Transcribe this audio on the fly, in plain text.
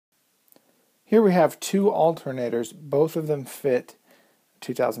Here we have two alternators. Both of them fit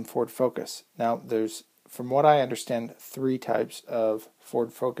 2000 Ford Focus. Now there's, from what I understand, three types of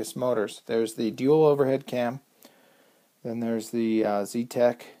Ford Focus motors. There's the dual overhead cam, then there's the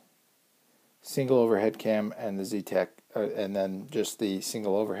ZTEC single overhead cam, and the ZTEC, and then just the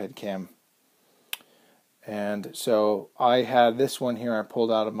single overhead cam. And so I had this one here I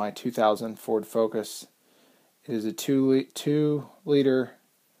pulled out of my 2000 Ford Focus. It is a 2-liter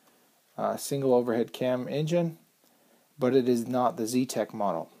single overhead cam engine, but it is not the ZTEC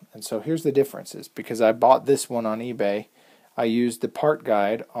model. And so here's the differences. Because I bought this one on eBay, I used the part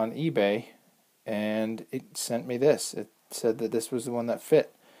guide on eBay, and it sent me this. It said that this was the one that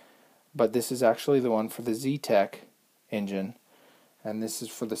fit. But this is actually the one for the ZTEC engine, and this is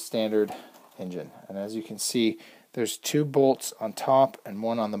for the standard engine. And as you can see, there's two bolts on top and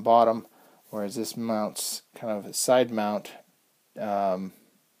one on the bottom, whereas this mounts kind of a side mount,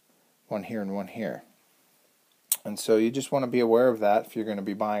 one here and one here. And so you just want to be aware of that if you're going to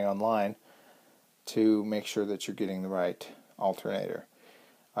be buying online, to make sure that you're getting the right alternator.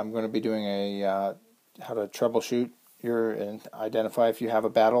 I'm going to be doing a how to troubleshoot and identify if you have a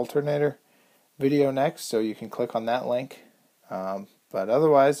bad alternator video next, so you can click on that link. But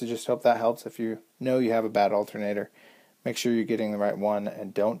otherwise, I just hope that helps. If you know you have a bad alternator, make sure you're getting the right one,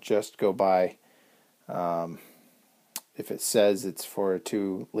 and don't just go buy if it says it's for a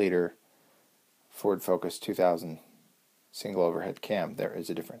 2-liter Ford Focus 2000 single overhead cam. There is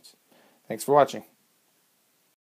a difference. Thanks for watching.